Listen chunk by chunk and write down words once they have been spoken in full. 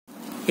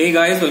Hey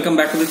guys, welcome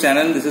back to the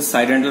channel. This is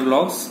Sai Dental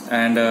Vlogs,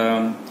 and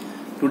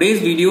today's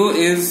video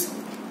is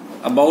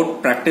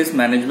about practice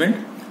management.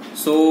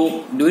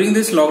 So during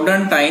this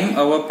lockdown time,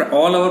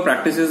 all our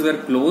practices were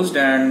closed,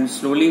 and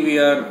slowly we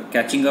are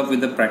catching up with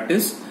the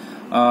practice.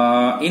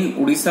 In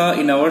Odisha,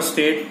 in our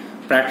state,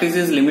 practice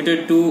is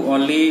limited to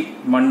only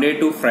Monday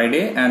to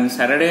Friday, and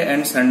Saturday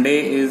and Sunday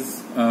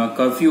is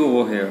curfew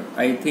over here.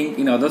 I think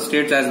in other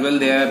states as well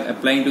they are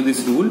applying to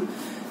this rule,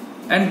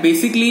 and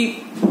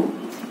basically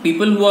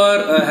people who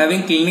are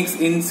having clinics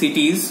in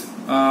cities,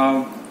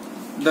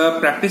 the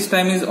practice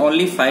time is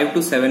only 5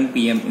 to 7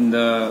 p.m. in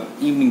the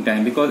evening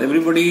time, because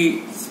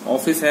everybody's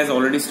office has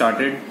already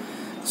started.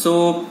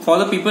 So for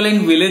the people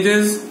in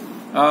villages,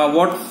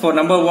 for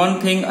number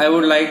one thing I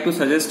would like to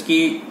suggest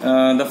ki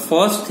the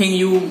first thing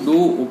you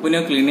do, open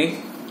your clinic,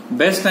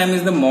 best time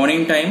is the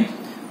morning time.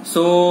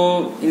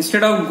 So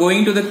instead of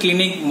going to the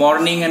clinic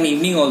morning and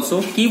evening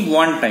also, keep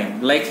one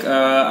time. Like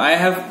I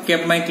have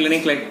kept my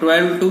clinic like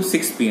 12 to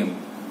 6 p.m.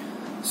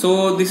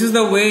 So this is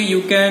the way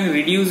you can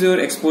reduce your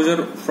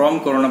exposure from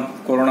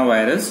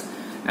coronavirus.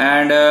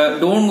 And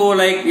don't go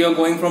like you're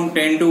going from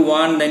 10 to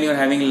 1, then you're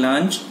having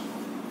lunch,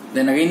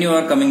 then again you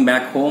are coming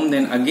back home,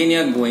 then again you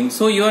are going.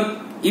 So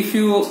if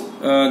you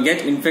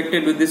get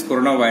infected with this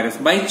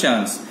coronavirus by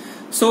chance,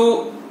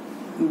 so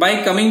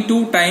by coming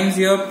 2 times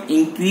you're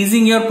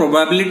increasing your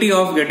probability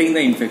of getting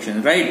the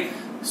infection, right?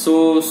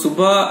 So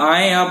सुबह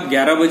आए आप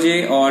 11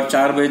 बजे और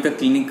 4 बजे तक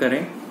clinic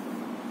करें.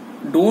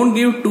 Don't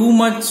give too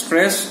much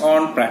stress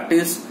on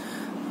practice.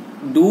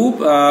 Do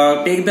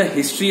take the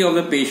history of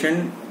the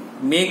patient.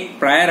 Make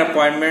prior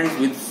appointments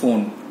with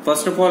phone.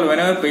 First of all,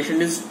 whenever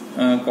patient is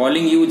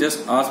calling you,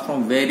 just ask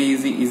from very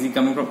easy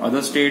coming from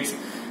other states.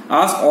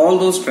 Ask all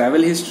those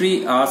travel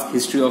history. Ask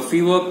history of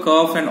fever,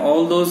 cough, and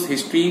all those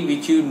history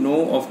which you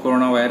know of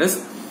coronavirus.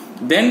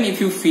 Then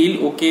if you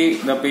feel okay,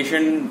 the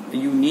patient,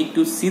 you need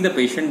to see the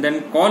patient, then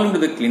call him to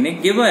the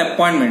clinic, give an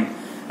appointment.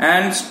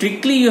 And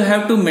strictly you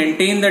have to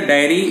maintain the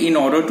diary in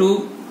order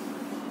to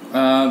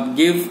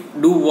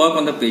do work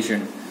on the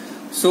patient.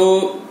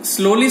 So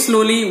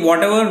slowly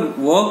whatever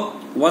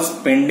work was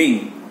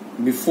pending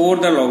before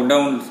the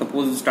lockdown,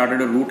 suppose you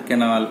started a root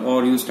canal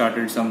or you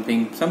started some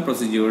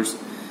procedures,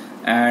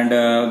 and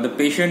the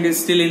patient is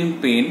still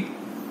in pain.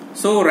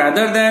 So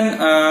rather than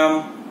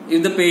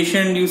if the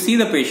patient, you see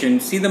the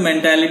patient, see the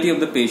mentality of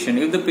the patient.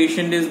 If the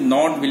patient is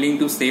not willing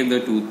to save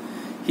the tooth,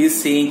 he is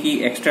saying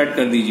ki extract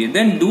kar dijiye,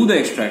 then do the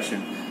extraction.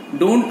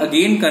 Don't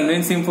again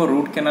convince him for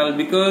root canal,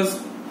 because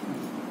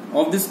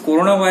of this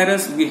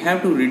coronavirus we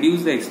have to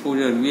reduce the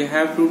exposure. We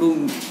have to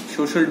do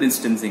social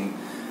distancing.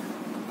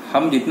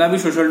 हम जितना भी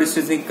social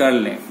distancing कर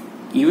लें,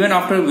 even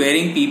after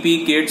wearing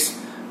PPE kits,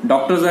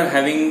 doctors are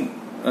having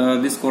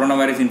this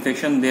coronavirus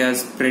infection. They are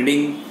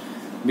spreading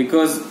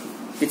because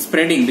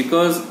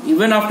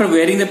even after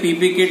wearing the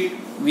PPE kit,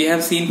 we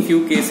have seen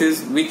few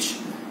cases which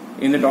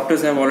in the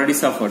doctors have already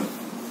suffered.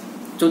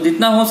 तो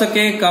जितना हो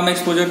सके कम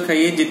exposure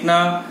खाइए.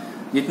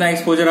 जितना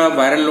exposure आप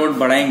viral load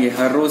बढ़ाएंगे,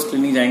 हर रोज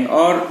clinic जाएंगे.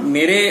 और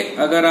मेरे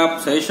अगर आप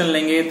सजेशन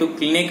लेंगे तो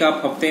क्लिनिक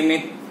आप हफ्ते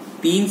में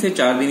 3 से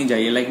 4 दिन ही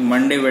जाइए, like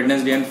Monday,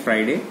 Wednesday and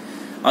Friday.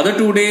 Other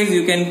 2 days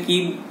you can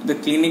keep the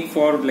clinic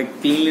for like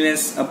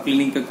cleanliness. अब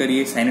क्लिनिक का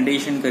करिए,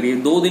 सैनिटेशन करिए,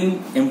 2 दिन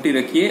एम्प्टी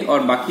रखिए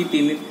और बाकी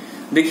 3 दिन.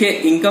 देखिए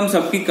इनकम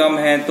सबकी कम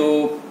है, तो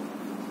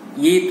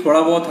ये थोड़ा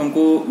बहुत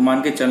हमको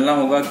मान के चलना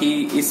होगा कि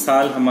इस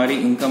साल हमारी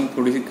इनकम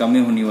थोड़ी सी कमी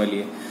होने वाली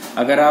है.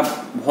 अगर आप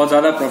बहुत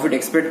ज्यादा प्रॉफिट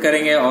एक्सपेक्ट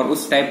करेंगे और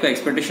उस टाइप का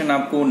एक्सपेक्टेशन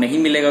आपको नहीं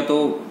मिलेगा,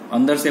 तो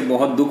अंदर से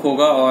बहुत दुख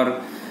होगा और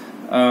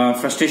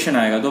फ्रस्ट्रेशन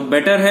आएगा. तो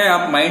बेटर है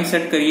आप माइंड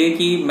सेट करिए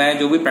कि मैं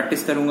जो भी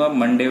प्रैक्टिस करूंगा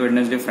मंडे,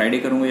 वेडनेसडे, फ्राइडे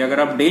करूंगा. या अगर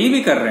आप डेली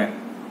भी कर रहे हैं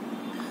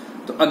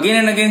तो अगेन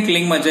एंड अगेन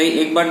क्लिनिक मत जाइए.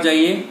 एक बार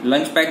जाइए,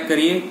 लंच पैक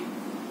करिए,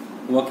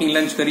 वर्किंग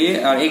लंच करिए,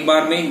 और एक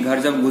बार में घर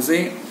जब घुसे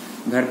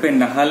घर पे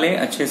नहा लें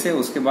अच्छे से.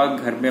 उसके बाद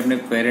घर में अपने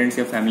पेरेंट्स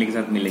या फैमिली के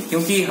साथ मिले,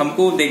 क्योंकि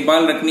हमको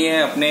देखभाल रखनी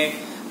है अपने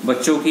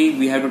बच्चों की.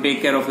 We have to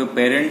take care of your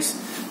parents.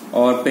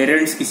 और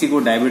पेरेंट्स, किसी को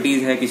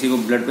डायबिटीज है, किसी को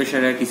ब्लड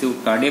प्रेशर है, किसी को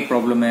कार्डियक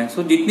प्रॉब्लम है.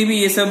 सो जितनी भी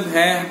ये सब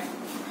है,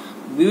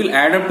 we will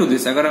add up to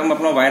this. अगर हम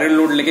अपना वायरल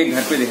लोड लेके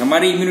घर पे देखें,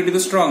 हमारी इम्यूनिटी तो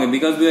स्ट्रांग है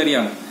because we are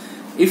young.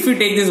 If we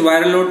take this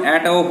viral load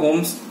at our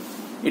Holmes,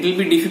 it will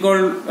be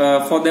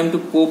difficult for them to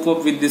cope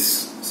up with this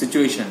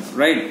situation,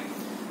 right.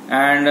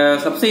 And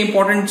सबसे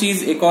important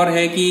चीज एक और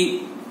है कि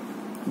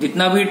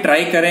जितना भी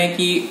ट्राई करें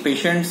कि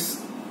पेशेंट्स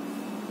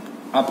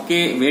आपके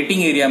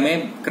वेटिंग एरिया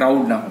में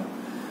क्राउड ना हो.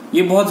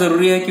 ये बहुत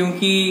जरूरी है,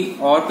 क्योंकि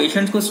और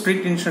पेशेंट्स को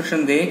स्ट्रिक्ट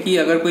इंस्ट्रक्शन दे कि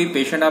अगर कोई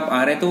पेशेंट आप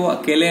आ रहे हैं तो वो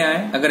अकेले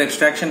आए, अगर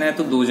एक्सट्रैक्शन है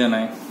तो 2 जन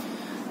आए,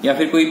 या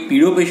फिर कोई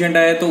पीडो पेशेंट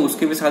आए तो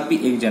उसके भी साथ भी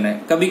 1 जन आए.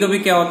 कभी कभी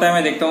क्या होता है,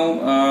 मैं देखता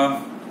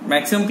हूँ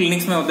मैक्सिमम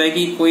क्लिनिक्स में होता है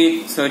कि कोई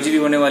सर्जरी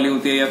होने वाली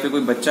होती है या फिर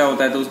कोई बच्चा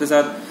होता है, तो उसके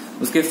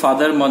साथ उसके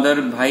फादर,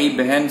 मदर, भाई,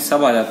 बहन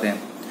सब आ जाते हैं.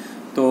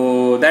 तो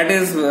that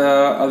is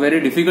a very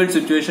difficult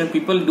situation.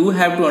 People do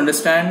have to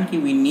understand कि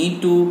we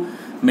need to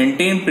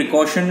maintain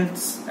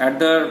precautions at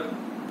the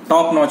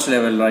top notch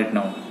level right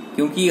now,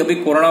 क्योंकि अभी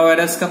कोरोना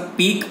वायरस का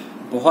पीक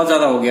बहुत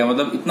ज्यादा हो गया.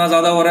 मतलब इतना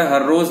ज्यादा हो रहा है,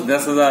 हर रोज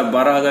 10,000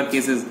 12,000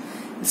 केसेस.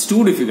 It's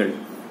to difficult.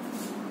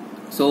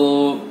 सो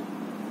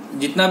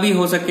जितना भी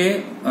हो सके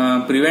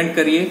प्रिवेंट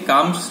करिए,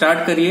 काम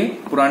स्टार्ट करिए।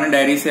 पुराने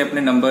डायरी से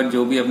अपने नंबर,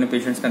 जो भी अपने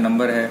पेशेंट्स का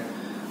नंबर है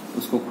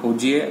उसको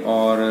खोजिए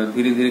और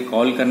धीरे धीरे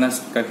कॉल करना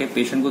करके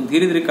पेशेंट को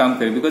धीरे धीरे काम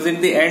करिए। Because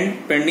at the end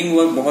pending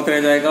work बहुत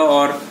रह जाएगा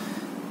और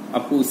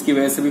आपको उसकी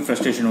वजह से भी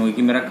फ्रस्ट्रेशन होगी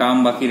कि मेरा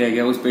काम बाकी रह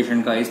गया, उस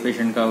पेशेंट का, इस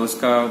पेशेंट का,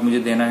 उसका मुझे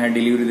देना है,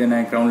 डिलीवरी देना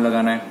है, क्राउन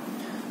लगाना है।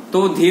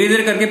 तो धीरे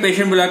धीरे करके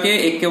पेशेंट बुला के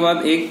एक के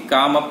बाद एक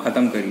काम आप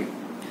खत्म करिए।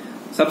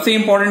 सबसे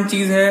इंपॉर्टेंट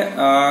चीज है,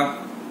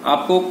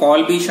 आपको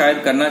कॉल भी शायद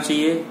करना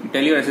चाहिए।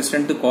 Tell your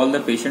assistant to call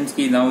the patients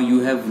की now you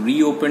have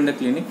reopen the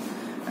clinic.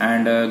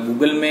 And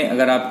Google में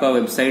अगर आपका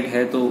वेबसाइट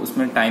है तो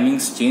उसमें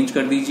टाइमिंग्स चेंज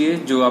कर दीजिए।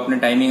 जो आपने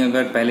टाइमिंग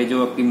अगर पहले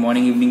जो आपकी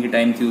मॉर्निंग इवनिंग की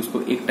टाइम थी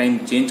उसको एक टाइम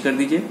चेंज कर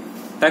दीजिए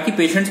ताकि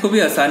पेशेंट्स को भी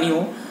आसानी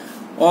हो।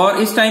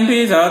 और इस टाइम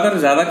पे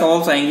ज्यादा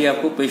कॉल्स आएंगी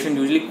आपको, पेशेंट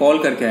यूजुअली कॉल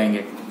करके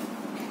आएंगे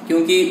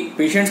क्योंकि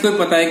पेशेंट्स को भी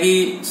पता है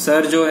कि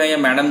सर जो है या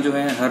मैडम जो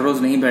है हर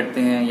रोज नहीं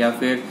बैठते हैं या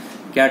फिर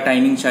क्या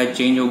टाइमिंग शायद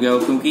चेंज हो गया हो,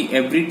 क्योंकि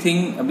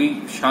एवरीथिंग अभी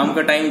शाम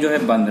का टाइम जो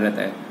है बंद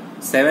रहता है।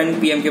 7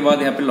 PM के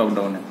बाद यहाँ पे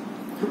लॉकडाउन है।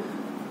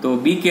 तो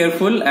बी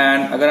केयरफुल।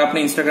 एंड अगर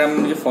आपने इंस्टाग्राम में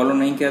मुझे फॉलो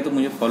नहीं किया तो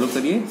मुझे फॉलो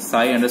करिए,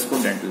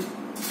 sai_dental।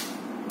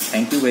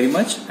 Thank you very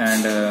much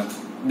and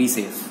be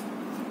safe.